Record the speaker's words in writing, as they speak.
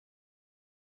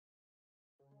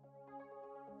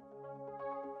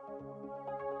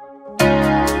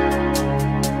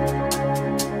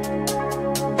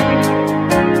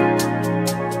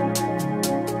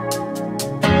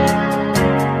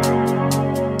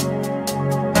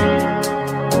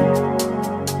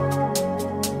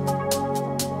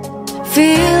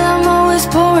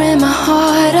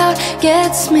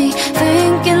gets me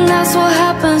thinking that's what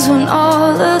happens when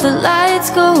all of the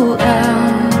lights go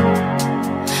out.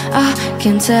 I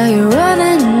can tell you're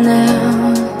running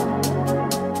now,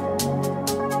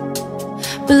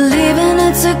 believing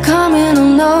it's a communal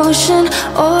notion,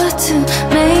 or to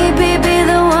maybe be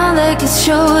the one that gets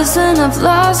chosen. I've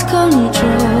lost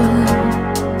control.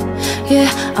 Yeah,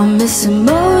 I'm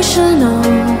misemotional.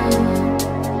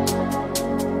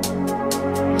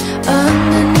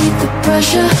 Underneath the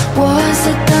pressure, was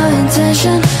it the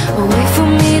intention? A way for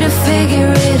me to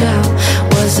figure it out.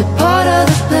 Was it part of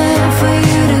the plan for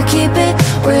you to keep it?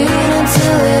 Wait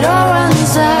until it all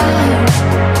runs out.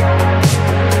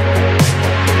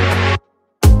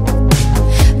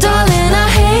 Darling, I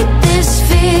hate this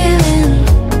feeling.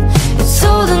 It's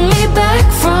holding me back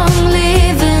from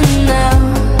leaving now.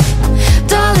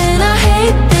 Darling, I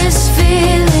hate this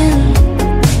feeling.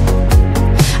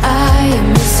 I am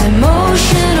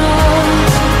misemotional.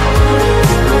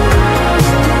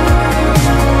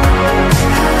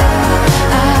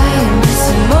 I am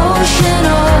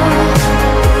misemotional.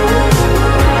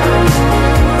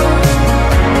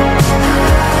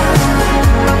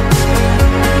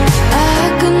 I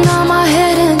could nod my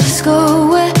head and just go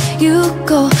where you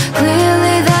go.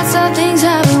 Clearly that's how things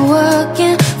have been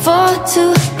working for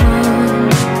 2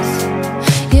 months.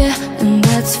 Yeah, and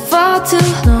that's far too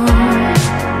long.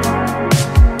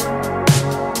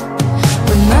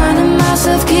 Reminding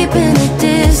myself keeping a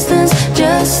distance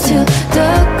just to